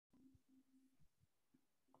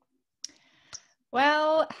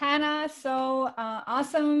Well, Hannah, so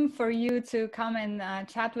awesome for you to come and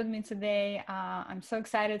chat with me today. I'm so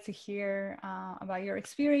excited to hear about your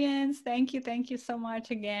experience. Thank you so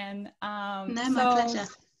much again. No, my So, pleasure.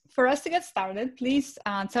 for us to get started, please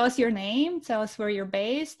tell us your name, tell us where you're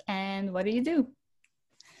based, and what do you do?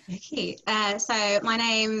 Okay, so my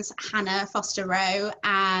name's Hannah Foster Rowe,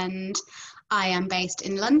 and I am based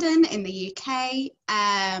in London in the UK,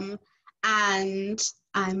 and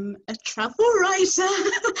I'm a travel writer,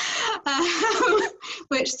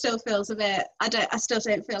 which still feels a bit. I still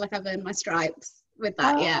don't feel like I've earned my stripes with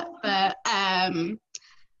that yet, Oh,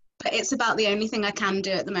 but it's about the only thing I can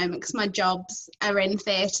do at the moment because my jobs are in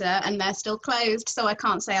theatre and they're still closed, so I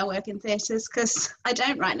can't say I work in theatres because I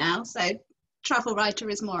don't right now. So travel writer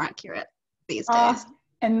is more accurate these oh, days.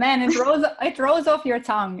 and man, it rolls off your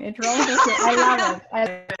tongue. It rolls off your. I love it. I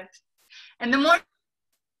love it. And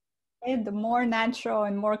the more natural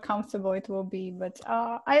and more comfortable it will be. But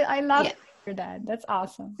I love Yeah, to hear that. That's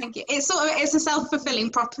awesome. thank you. It's a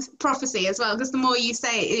self-fulfilling prophecy as well, because the more you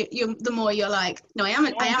say it, the more you're like, no, I Yes,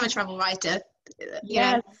 am a travel writer, you know.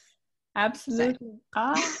 yes, So absolutely.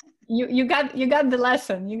 You got the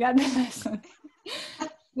lesson. You got the lesson.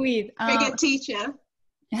 Sweet. very good teacher.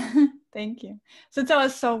 Thank you. So tell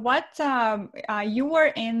us, so what you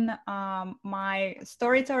were in my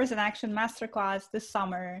Storytellers in Action Masterclass this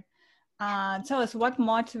summer. Tell us what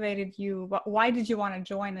motivated you. Why did you want to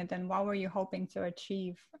join it, and what were you hoping to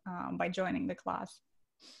achieve by joining the class?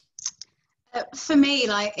 For me,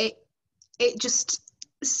 like it just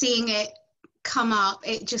seeing it come up,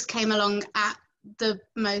 it just came along at the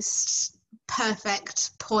most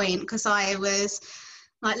perfect point because I was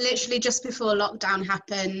like literally just before lockdown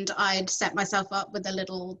happened, I'd set myself up with a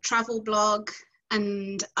little travel blog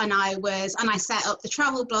and I set up the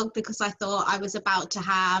travel blog because I thought I was about to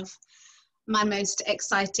have my most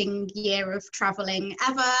exciting year of traveling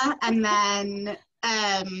ever, and then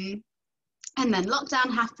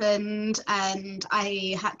lockdown happened and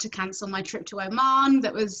I had to cancel my trip to Oman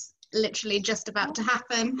that was literally just about to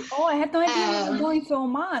happen. Oh, I had no idea you were Um, going to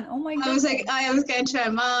Oman. Oh my I was goodness. like, I was going to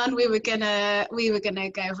Oman. We were gonna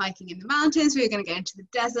go hiking in the mountains. We were gonna go into the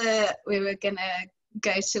desert. We were gonna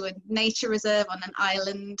go to a nature reserve on an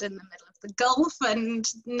island in the middle of the Gulf, and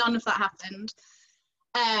none of that happened.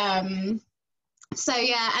 Um, so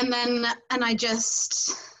yeah, and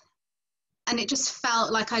it just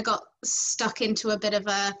felt like I got stuck into a bit of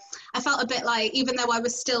a. I felt a bit like, even though I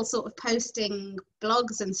was still sort of posting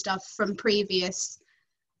blogs and stuff from previous,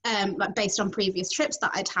 like based on previous trips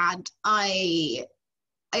that I'd had,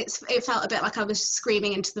 it felt a bit like I was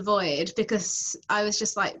screaming into the void because I was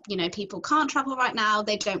just like, people can't travel right now.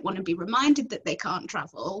 They don't want to be reminded that they can't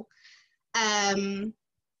travel, um,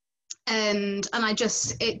 and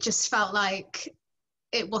it just felt like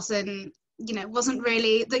it wasn't it wasn't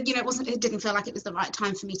really the it didn't feel like it was the right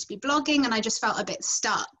time for me to be blogging, and I just felt a bit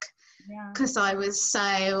stuck Yeah. because I was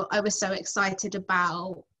so excited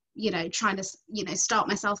about trying to start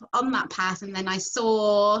myself on that path. And then I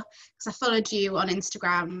saw, because I followed you on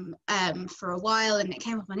Instagram for a while, and it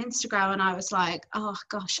came up on Instagram and I was like, oh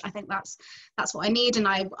gosh, I think that's what I need. And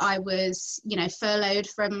I was furloughed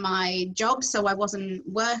from my job, so I wasn't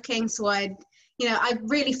working, so I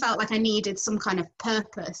really felt like I needed some kind of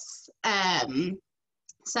purpose.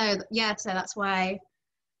 So yeah, so that's why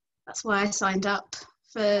I signed up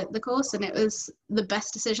for the course, and it was the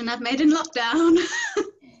best decision I've made in lockdown.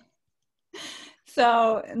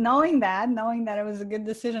 So knowing that it was a good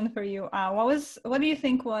decision for you, what do you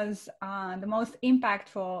think was the most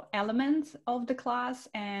impactful element of the class,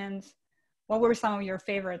 and what were some of your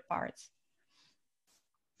favorite parts?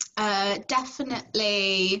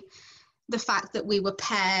 Definitely the fact that we were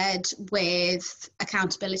paired with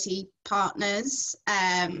accountability partners,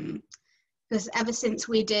 because ever since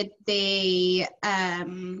we did the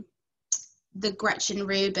Gretchen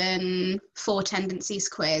Rubin 4 tendencies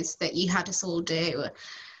quiz that you had us all do,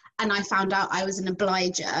 and I found out I was an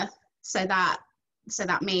obliger. So that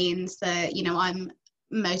means that I'm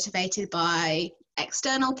motivated by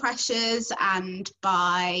external pressures and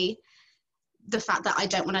by the fact that I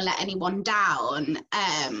don't want to let anyone down.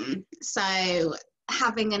 So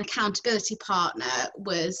having an accountability partner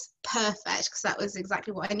was perfect because that was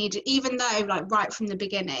exactly what I needed, even though like right from the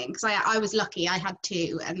beginning, because I was lucky, I had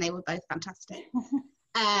 2 and they were both fantastic.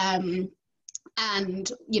 And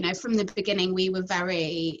from the beginning we were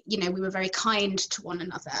very kind to one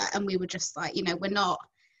another, and we were just like, we're not,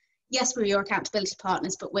 yes, we're your accountability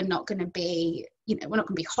partners, but we're not going to be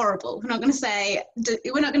horrible. We're not going to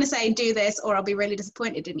say do this or I'll be really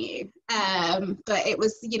disappointed in you. But it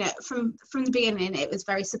was, from the beginning, it was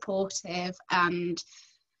very supportive, and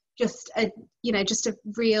just a, you know, just a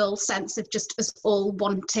real sense of just us all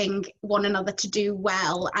wanting one another to do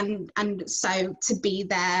well, and so to be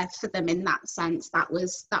there for them in that sense, that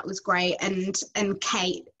was great. And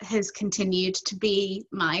Kate has continued to be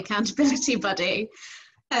my accountability buddy.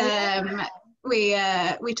 We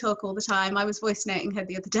talk all the time. I was voice noting her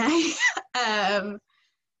the other day.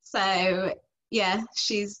 So yeah,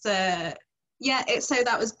 she's yeah, so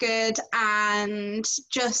that was good. And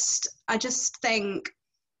I just think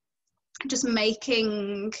just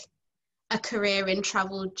making a career in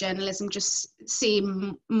travel journalism just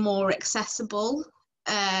seem more accessible,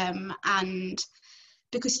 and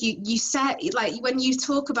because you said, like, when you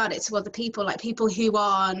talk about it to other people, like people who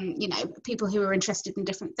are, you know, people who are interested in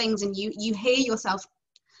different things, and you hear yourself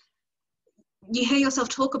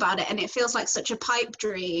talk about it, and it feels like such a pipe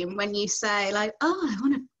dream when you say, like, oh, I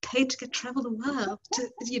want to pay to travel the world, to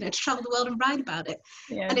travel the world and write about it.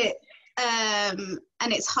 Yes. And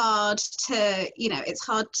it's hard to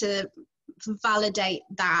validate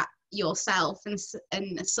that yourself, and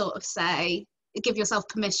sort of say, give yourself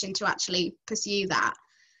permission to actually pursue that.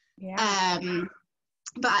 Yeah.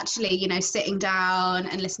 But actually, you know, sitting down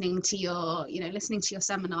and listening to your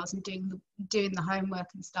seminars and doing the homework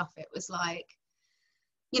and stuff, it was like,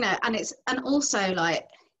 you know, and also like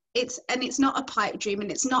it's not a pipe dream,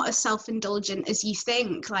 and it's not as self-indulgent as you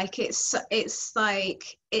think. Like it's so,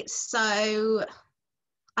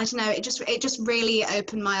 I don't know, it just really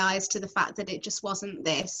opened my eyes to the fact that it just wasn't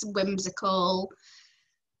this whimsical,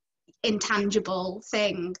 intangible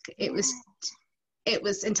thing. It was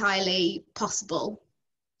entirely possible.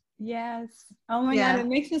 Yes. Oh my Yeah. God, it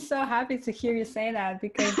makes me so happy to hear you say that,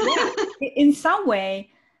 because in some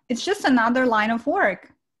way, it's just another line of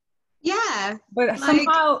work. Yeah. But like,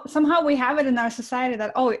 somehow we have it in our society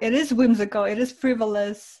that, oh, it is whimsical, it is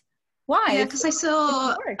frivolous. Why? Yeah, because I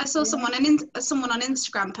saw someone on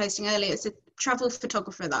Instagram posting earlier. It's a travel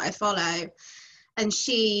photographer that I follow, and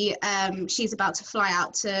she's about to fly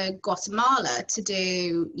out to Guatemala to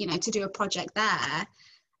do a project there.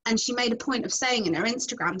 And she made a point of saying in her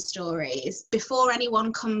Instagram stories, before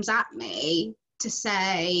anyone comes at me to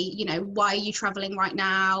say, you know, why are you traveling right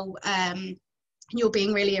now? You're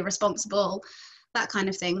being really irresponsible, that kind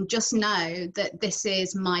of thing. Just know that this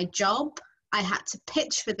is my job. I had to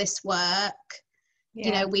pitch for this work. Yeah.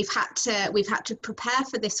 You know, we've had to prepare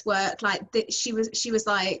for this work. Like she was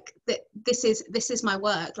like, this is my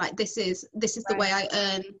work. Like this is the way I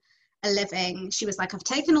earn a living. She was like, I've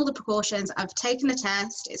taken all the precautions, I've taken a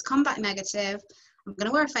test, it's come back negative, I'm going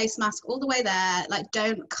to wear a face mask all the way there. Like,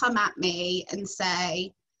 don't come at me and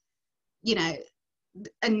say, you know,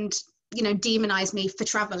 and, you know, demonize me for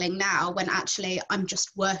traveling now, when actually I'm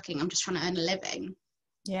just working, I'm just trying to earn a living.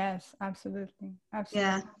 Yes, absolutely.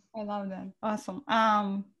 Yeah. I love that. Awesome.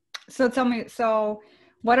 So tell me, so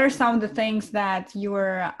what are some of the things that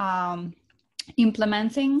you're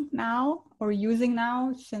implementing now or using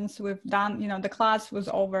now, since we've done, you know, the class was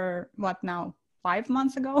over, what now, 5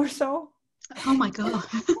 months ago or so? Oh my God.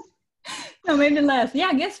 No, maybe less. Yeah,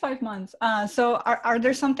 I guess 5 months. So are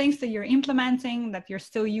there some things that you're implementing that you're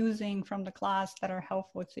still using from the class that are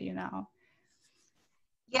helpful to you now?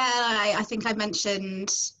 Yeah, I think I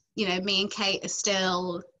mentioned, you know, me and Kate are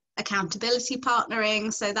still accountability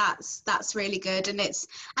partnering, so that's really good. And it's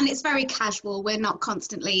very casual. We're not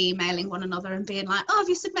constantly emailing one another and being like, oh, have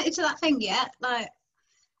you submitted to that thing yet? Like,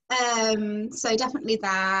 so definitely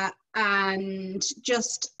that. And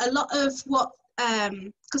just a lot of what,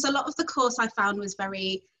 because a lot of the course I found was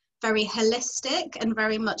very, very holistic and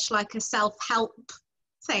very much like a self-help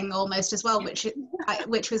thing almost as well, which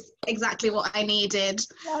was exactly what I needed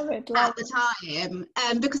at the time.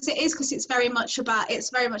 Because it's very much about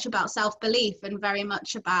self-belief, and very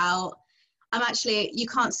much about, you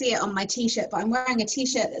can't see it on my t-shirt, but I'm wearing a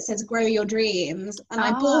t-shirt that says grow your dreams, and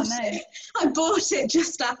I bought it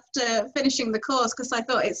just after finishing the course because I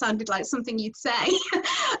thought it sounded like something you'd say.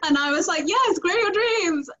 And I was like, yes, grow your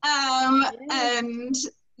dreams. And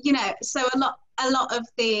you know, so a lot of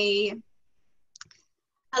the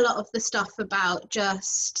stuff about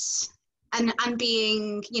just and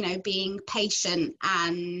being, you know, being patient,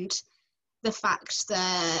 and the fact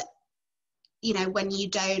that, you know, when you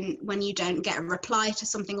don't get a reply to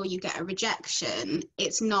something, or you get a rejection,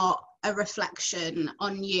 it's not a reflection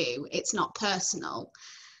on you, it's not personal.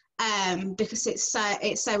 Because it's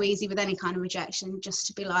so easy with any kind of rejection just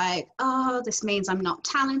to be like, oh, this means I'm not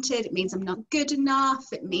talented, it means I'm not good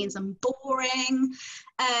enough, it means I'm boring.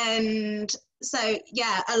 And so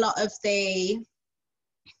yeah, a lot of the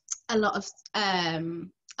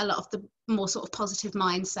more sort of positive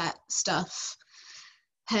mindset stuff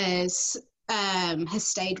has has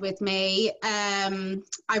stayed with me.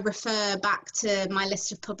 I refer back to my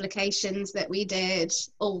list of publications that we did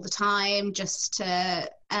all the time, just to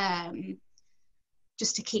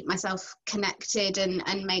keep myself connected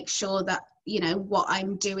and make sure that, you know, what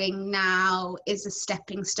I'm doing now is a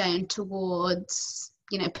stepping stone towards,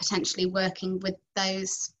 you know, potentially working with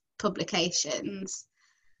those publications.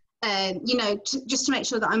 You know, just to make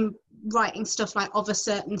sure that I'm writing stuff like of a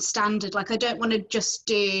certain standard. Like, I don't want to just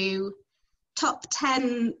do top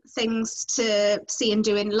 10 things to see and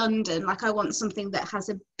do in London. Like, I want something that has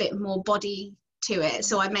a bit more body to it.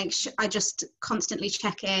 So I make sure I just constantly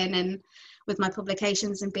check in and with my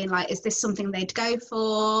publications and being like, is this something they'd go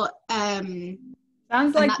for?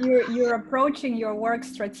 Sounds like you're approaching your work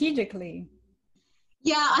strategically.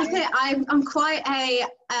 Yeah, I think I'm quite a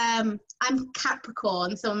I'm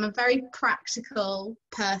Capricorn, so I'm a very practical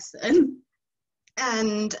person,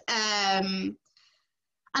 and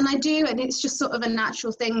I do, and it's just sort of a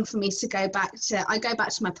natural thing for me to go back to. I go back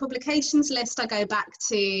to my publications list. I go back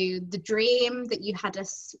to the dream that you had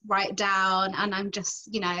us write down, and I'm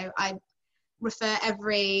just, you know, I refer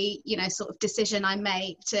every, you know, sort of decision I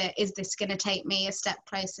make to, is this going to take me a step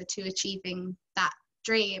closer to achieving that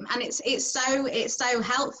dream? And it's so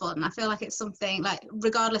helpful, and I feel like it's something, like,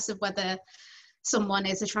 regardless of whether someone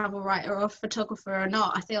is a travel writer or a photographer or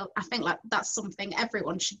not, I think like that's something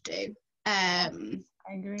everyone should do. I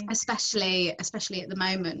agree. Especially at the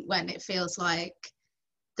moment when it feels like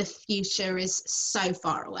the future is so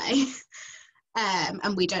far away.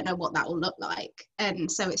 And we don't know what that will look like,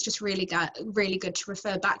 and so it's just really good to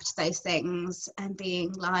refer back to those things and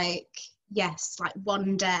being like, yes, like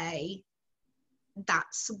one day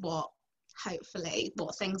that's hopefully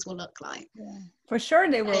what things will look like. Yeah, for sure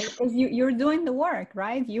they will, because you're doing the work,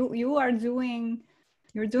 right? You're doing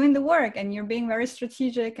the work, and you're being very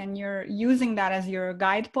strategic, and you're using that as your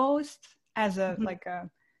guidepost, as a like a,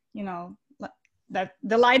 you know, that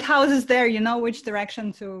the lighthouse is there, you know which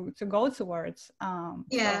direction to go towards.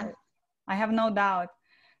 Yeah. So I have no doubt.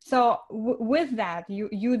 So with that,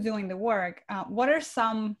 you doing the work, what are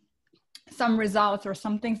some results or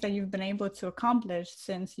some things that you've been able to accomplish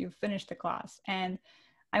since you finished the class? And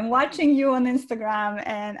I'm watching you on Instagram,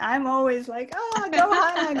 and I'm always like, oh, go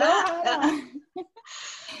Hannah, go Hannah.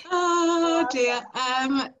 Oh dear.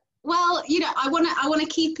 Well, you know, I want to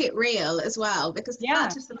keep it real as well, because the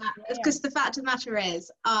fact of the matter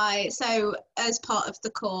is, so as part of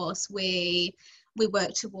the course, we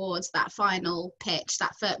work towards that final pitch,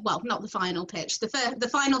 not the final pitch, the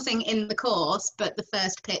final thing in the course, but the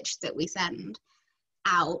first pitch that we send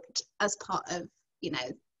out as part of, you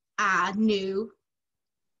know, our new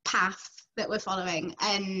path that we're following.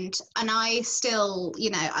 And I still,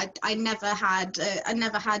 you know, I never had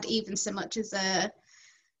even so much as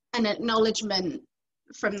an acknowledgement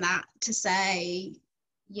from that to say,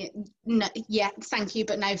 yeah, thank you,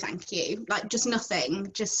 but no thank you, like just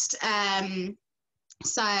nothing, just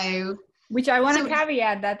so, which I want to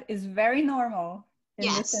caveat, that is very normal.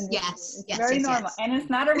 Yes, very normal. And it's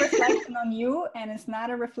not a reflection on you, and it's not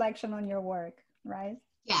a reflection on your work, right?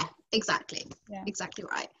 Yeah, exactly. Yeah. Exactly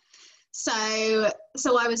right. So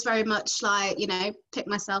I was very much like, you know, pick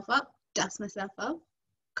myself up, dust myself up,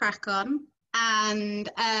 crack on.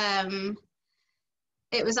 And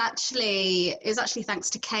it was actually thanks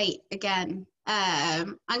to Kate again.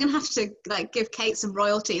 I'm gonna have to like give Kate some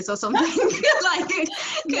royalties or something, like, because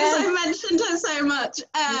I mentioned her so much.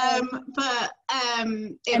 But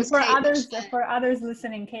it was for Kate for others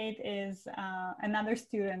listening, Kate is another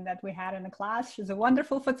student that we had in the class. She's a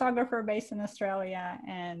wonderful photographer based in Australia,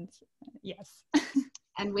 and yes,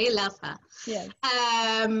 and we love her. Yes.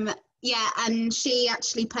 Yeah, and she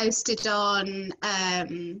actually posted on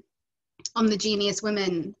the Genius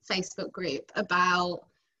Women Facebook group about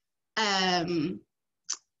an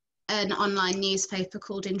online newspaper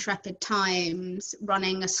called Intrepid Times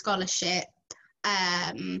running a scholarship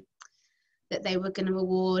that they were going to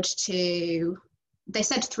award to, they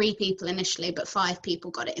said 3 people initially, but 5 people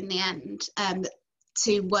got it in the end,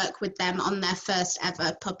 to work with them on their first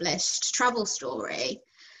ever published travel story.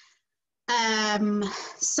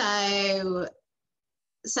 So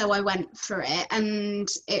I went for it, and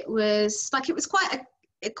it was quite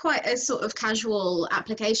a sort of casual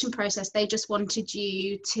application process. They just wanted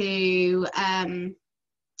you to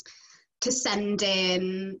send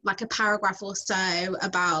in like a paragraph or so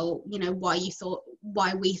about, you know, why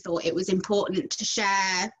we thought it was important to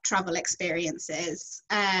share travel experiences,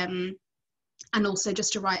 and also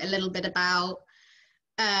just to write a little bit about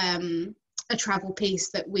a travel piece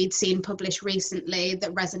that we'd seen published recently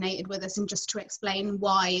that resonated with us, and just to explain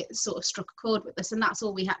why it sort of struck a chord with us. And that's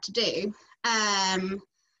all we had to do.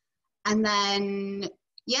 And then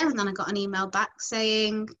and then I got an email back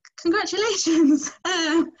saying congratulations.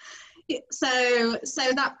 So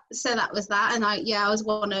that was that. And I was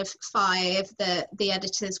one of 5 that the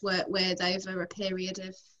editors worked with over a period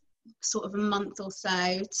of sort of a month or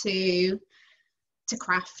so to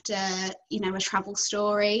craft a travel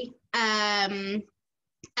story. And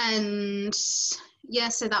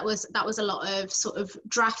so that was a lot of sort of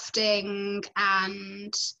drafting,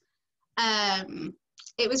 and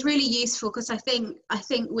it was really useful because I think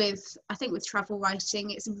with travel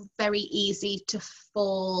writing, it's very easy to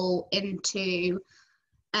fall into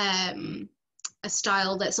a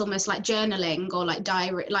style that's almost like journaling or like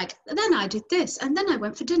diary, like, then I did this and then I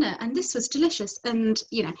went for dinner and this was delicious, and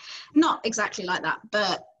not exactly like that,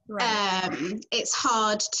 but it's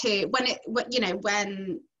hard to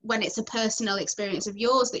when it's a personal experience of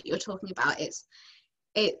yours that you're talking about.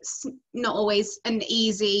 It's not always an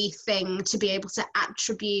easy thing to be able to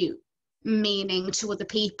attribute meaning to other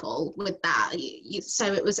people with that.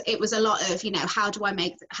 So it was a lot of how do I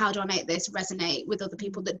make this resonate with other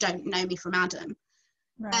people that don't know me from Adam.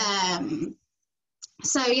 Right.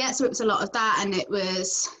 So it was a lot of that, and it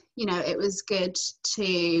was good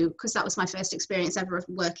to, because that was my first experience ever of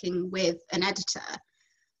working with an editor,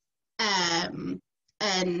 and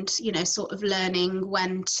sort of learning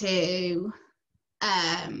when to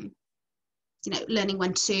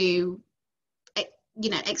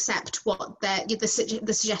accept what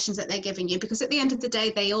the suggestions that they're giving you, because at the end of the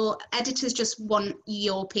day, editors just want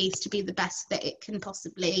your piece to be the best that it can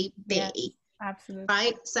possibly be. Yes, absolutely.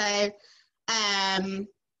 Right. So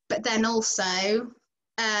but then also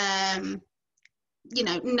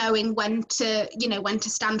knowing when to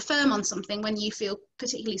stand firm on something when you feel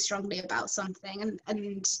particularly strongly about something,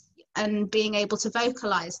 and being able to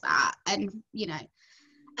vocalize that, and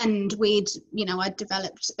and I'd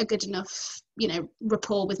developed a good enough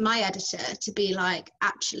rapport with my editor to be like,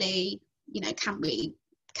 actually, can we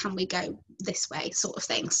go this way, sort of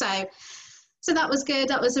thing. So that was good.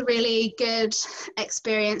 That was a really good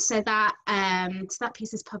experience. So that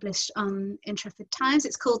piece is published on Intrepid Times.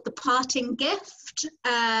 It's called The Parting Gift,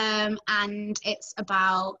 and it's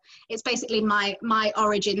basically my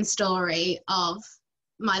origin story of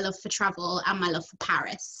my love for travel and my love for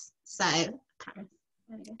Paris. So Paris.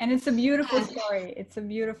 And it's a beautiful story. It's a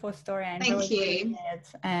beautiful story. I enjoyed reading it.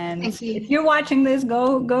 And Thank you. If you're watching this,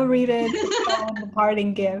 go read it. It's called The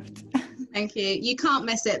Parting Gift. Thank you. You can't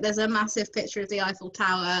miss it. There's a massive picture of the Eiffel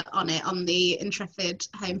Tower on it on the Intrepid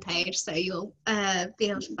homepage, so you'll be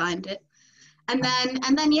able to find it. And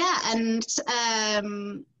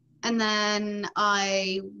then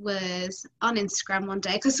I was on Instagram one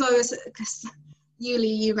day because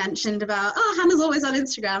Yuli, you mentioned about, Hannah's always on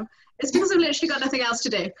Instagram. It's because I've literally got nothing else to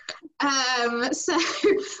do.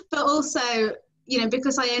 But also,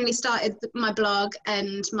 because I only started my blog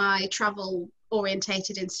and my travel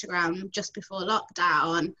orientated Instagram just before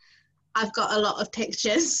lockdown, I've got a lot of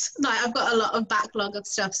pictures. Like, I've got a lot of backlog of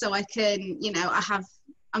stuff, so I can,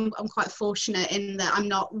 I'm quite fortunate in that I'm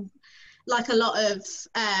not like a lot of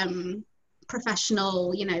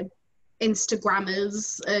professional,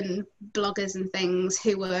 Instagrammers and bloggers and things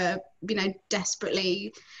who are,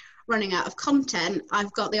 desperately running out of content.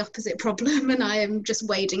 I've got the opposite problem, and I am just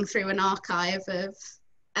wading through an archive of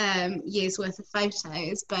years worth of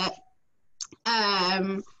photos. But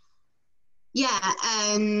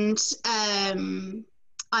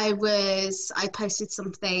I posted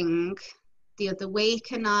something the other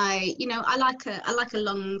week, and I like a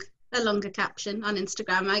longer caption on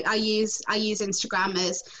Instagram. I use Instagram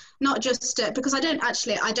as not just because I don't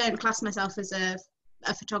class myself as a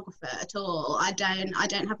photographer at all. I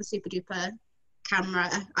don't have a super duper camera.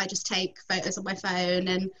 I just take photos on my phone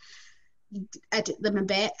and edit them a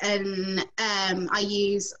bit, and I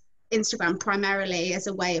use Instagram primarily as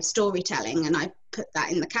a way of storytelling, and I put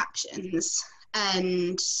that in the captions.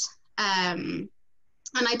 And I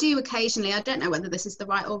do occasionally, I don't know whether this is the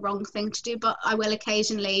right or wrong thing to do, but I will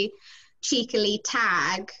occasionally cheekily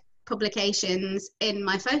tag publications in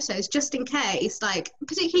my photos just in case, like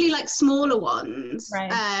particularly like smaller ones. Right.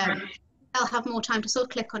 They'll have more time to sort of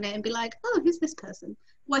click on it and be like, oh, who's this person?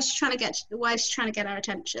 Why is she trying to get our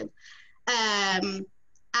attention? And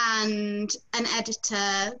an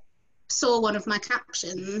editor saw one of my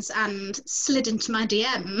captions and slid into my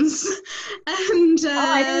DMs, and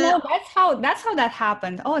I didn't know that's how that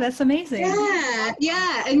happened. Oh, that's amazing.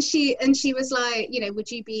 Yeah. And she was like,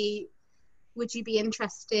 would you be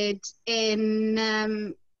interested in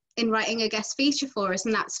writing a guest feature for us?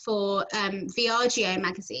 And that's for Viaggio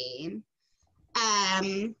magazine.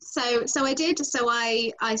 So I did. So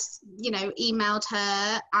I emailed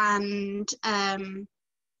her, and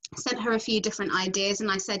sent her a few different ideas,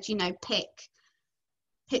 and I said, you know, pick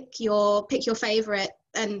your favorite,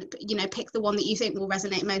 and you know, pick the one that you think will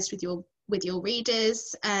resonate most with your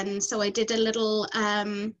readers. And so I did a little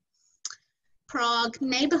Prague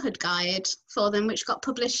neighborhood guide for them, which got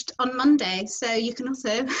published on Monday. So you can also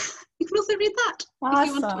read that. Awesome.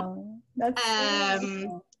 If you want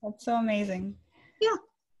to. That's so amazing. Yeah.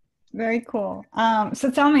 Very cool. So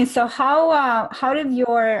tell me, so how did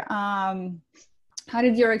your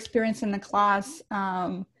experience in the class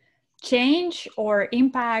change or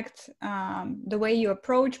impact the way you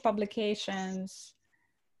approach publications,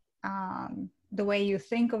 the way you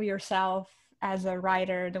think of yourself as a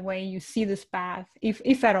writer, the way you see this path,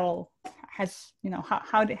 if at all? Has, you know,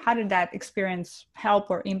 how did that experience help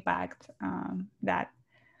or impact that?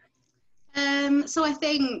 So I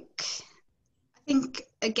think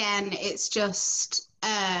again, it's just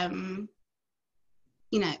you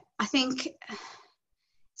know, I think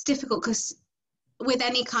it's difficult because with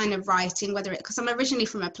any kind of writing, because I'm originally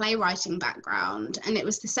from a playwriting background, and it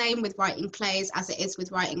was the same with writing plays as it is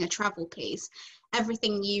with writing a travel piece.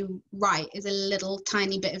 Everything you write is a little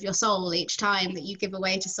tiny bit of your soul each time that you give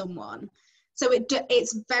away to someone. So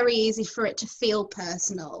it's very easy for it to feel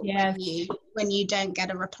personal. Yes. when you don't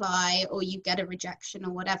get a reply, or you get a rejection,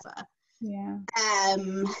 or whatever. Yeah.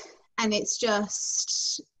 And it's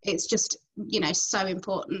just, you know, so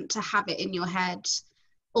important to have it in your head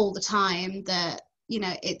all the time that, you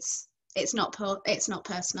know, it's not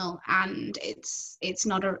personal, and it's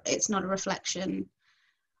not a reflection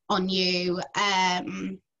on you.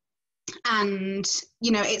 And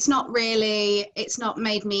you know, it's not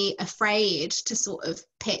made me afraid to sort of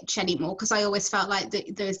pitch anymore, because I always felt like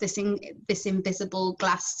there's this invisible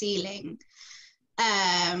glass ceiling,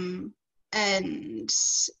 and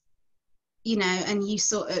you know, and you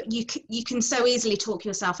sort of you can so easily talk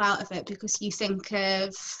yourself out of it, because you think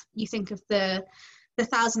of the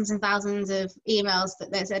thousands and thousands of emails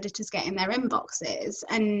that those editors get in their inboxes,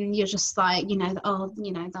 and you're just like, you know, oh,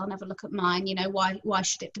 you know, they'll never look at mine, you know, why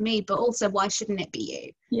should it be me? But also, why shouldn't it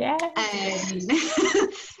be you? Yeah.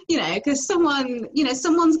 You know, because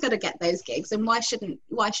someone's got to get those gigs, and why shouldn't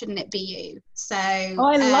it be you? So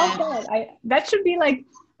I love that. That should be like,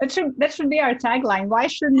 that should be our tagline. Why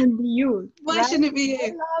shouldn't it be you? Why shouldn't it be you?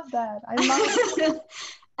 I love that. I love it.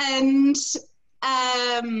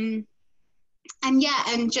 And yeah,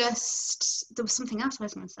 and just, there was something else I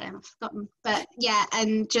was going to say and I've forgotten, but yeah,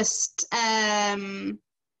 and just no,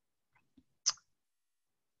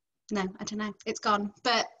 I don't know, it's gone.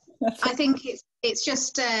 But I think it's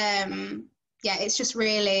just it's just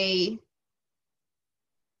really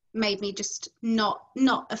made me just not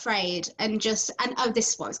afraid, and this is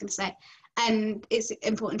what I was going to say. And it's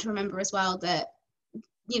important to remember as well that,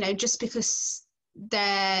 you know, just because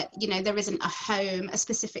there isn't a home, a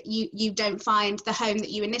specific, you don't find the home that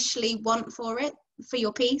you initially want for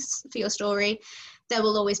your piece, for your story, there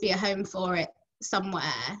will always be a home for it somewhere.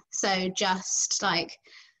 So just like,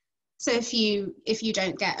 so if you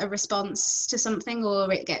don't get a response to something,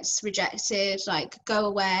 or it gets rejected, like, go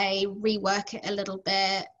away, rework it a little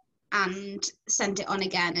bit, and send it on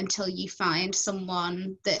again until you find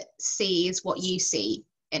someone that sees what you see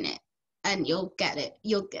in it. And you'll get it.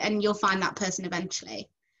 You'll find that person eventually.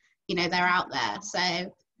 You know, they're out there. So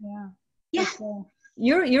yeah.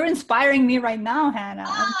 You're inspiring me right now, Hannah.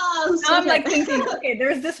 Oh, now I'm like thinking, okay,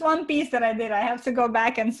 there's this one piece that I did. I have to go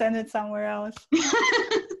back and send it somewhere else.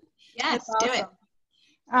 Yes, awesome. Do it.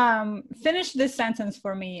 Finish this sentence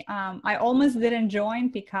for me. I almost didn't join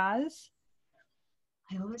because.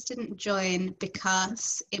 I always didn't join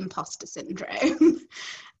because imposter syndrome.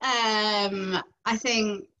 I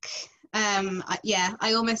think.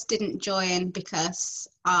 I almost didn't join because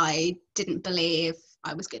I didn't believe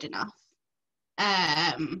I was good enough.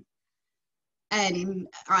 And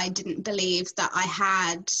I didn't believe that I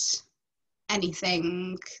had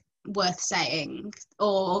anything worth saying,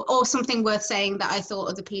 or something worth saying that I thought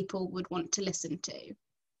other people would want to listen to.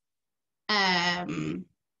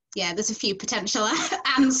 There's a few potential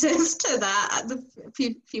answers to that, a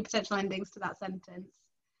few potential endings to that sentence.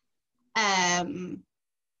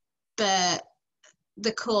 But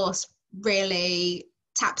the course really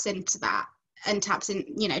taps into that, and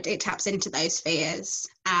it taps into those fears,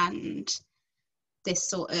 and this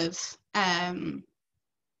sort of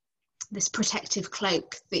this protective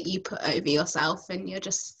cloak that you put over yourself, and you're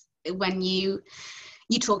just, when you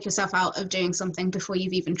talk yourself out of doing something before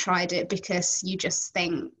you've even tried it, because you just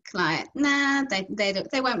think like, nah, they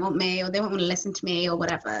won't want me, or they won't want to listen to me, or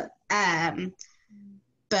whatever.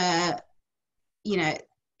 But you know,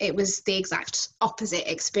 it was the exact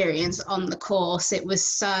opposite experience on the course. It was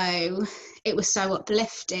so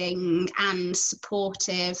uplifting and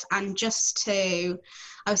supportive, and I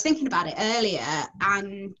was thinking about it earlier,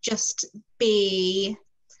 and just be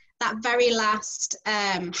that very last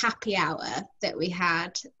happy hour that we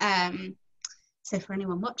had. So for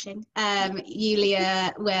anyone watching,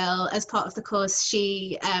 Yulia will, as part of the course,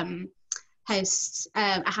 she hosts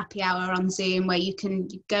a happy hour on Zoom where you can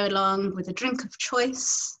go along with a drink of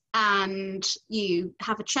choice and you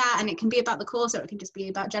have a chat, and it can be about the course or it can just be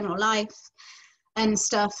about general life and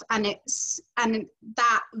stuff. And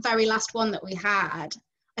that very last one that we had,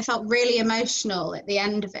 I felt really emotional at the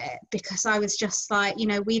end of it, because I was just like, you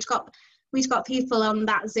know, we'd got people on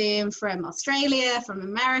that Zoom from Australia, from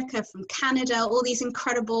America, from Canada, all these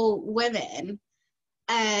incredible women.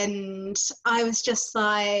 And I was just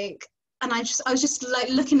like, and I was just like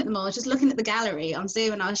looking at them all, just looking at the gallery on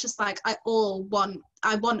Zoom, and I was just like, I want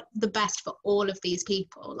the best for all of these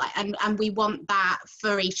people, like, and we want that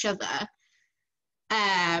for each other.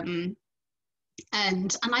 And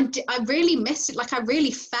I really missed it. Like, I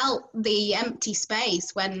really felt the empty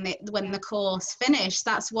space when the course finished.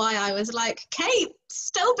 That's why I was like, Kate,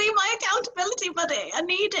 still be my accountability buddy. I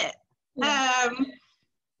need it. Yeah.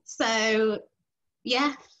 So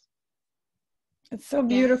yeah. It's so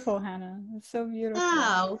beautiful, Hannah. It's so beautiful.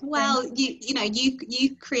 Oh, well,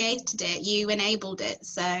 you created it, you enabled it,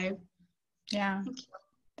 so yeah.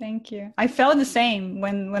 Thank you. I felt the same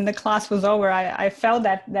when the class was over. I felt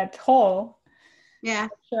that hole. Yeah.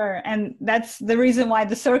 Sure. And that's the reason why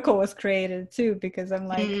the circle was created too, because I'm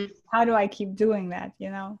like, how do I keep doing that, you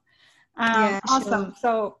know? Yeah, awesome. sure.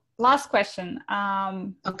 So last question.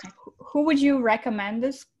 Okay. Who would you recommend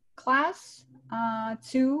this class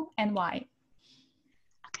to, and why?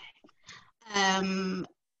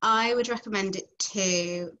 I would recommend it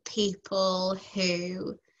to people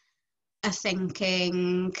who are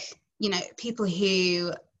thinking, you know, people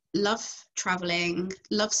who love traveling,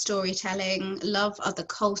 love storytelling, love other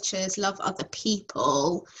cultures, love other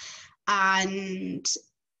people, and,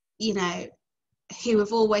 you know, who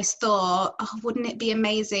have always thought, oh, wouldn't it be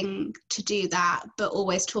amazing to do that, but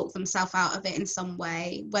always talk themselves out of it in some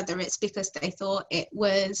way, whether it's because they thought it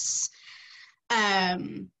was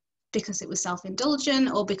because it was self-indulgent,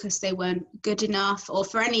 or because they weren't good enough, or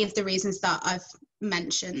for any of the reasons that I've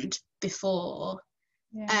mentioned before.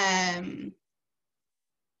 Yeah.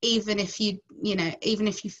 Even if you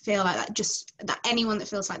feel like that, just that anyone that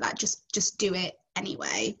feels like that, just do it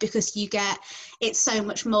anyway, because it's so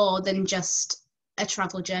much more than just a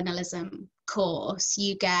travel journalism course.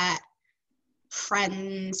 You get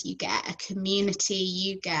friends, you get a community,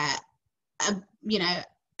 you get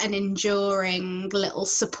an enduring little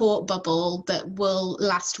support bubble that will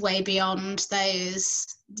last way beyond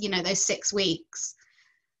those 6 weeks.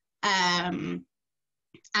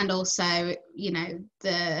 And also, you know,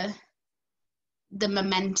 the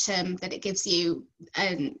momentum that it gives you,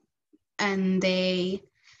 and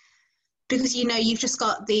because, you know, you've just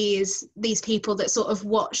got these people that sort of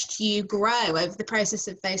watched you grow over the process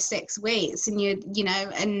of those 6 weeks, and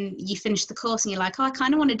and you finish the course and you're like, oh, I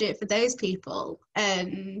kind of want to do it for those people.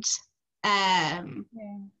 And so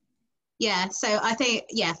I think,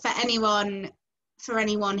 for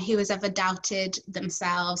anyone who has ever doubted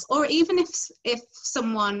themselves, or even if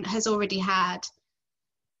someone has already had,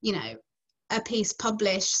 you know, a piece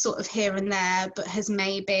published sort of here and there, but has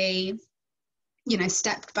maybe, you know,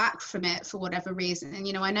 stepped back from it for whatever reason. And,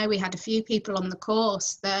 you know, I know we had a few people on the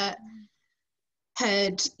course that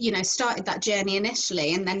had, you know, started that journey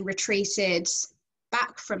initially and then retreated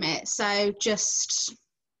back from it. So just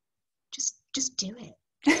do it.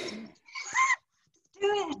 Do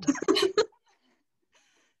it.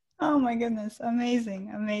 Oh my goodness.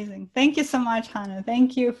 Amazing. Thank you so much, Hannah.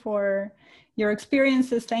 Thank you for your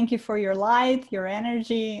experiences. Thank you for your light, your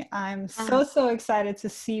energy. I'm so excited to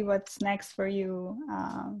see what's next for you.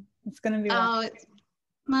 It's going to be wonderful. It's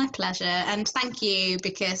my pleasure. And thank you,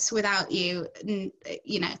 because without you,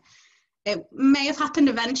 you know, it may have happened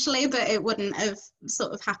eventually, but it wouldn't have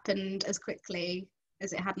sort of happened as quickly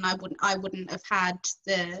as it had. And I wouldn't have had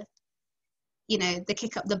the, you know, the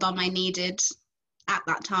kick up the bum I needed at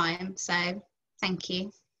that time. So thank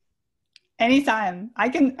you. Anytime. I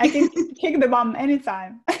can kick the bum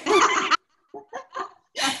anytime.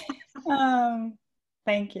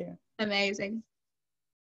 Thank you. Amazing.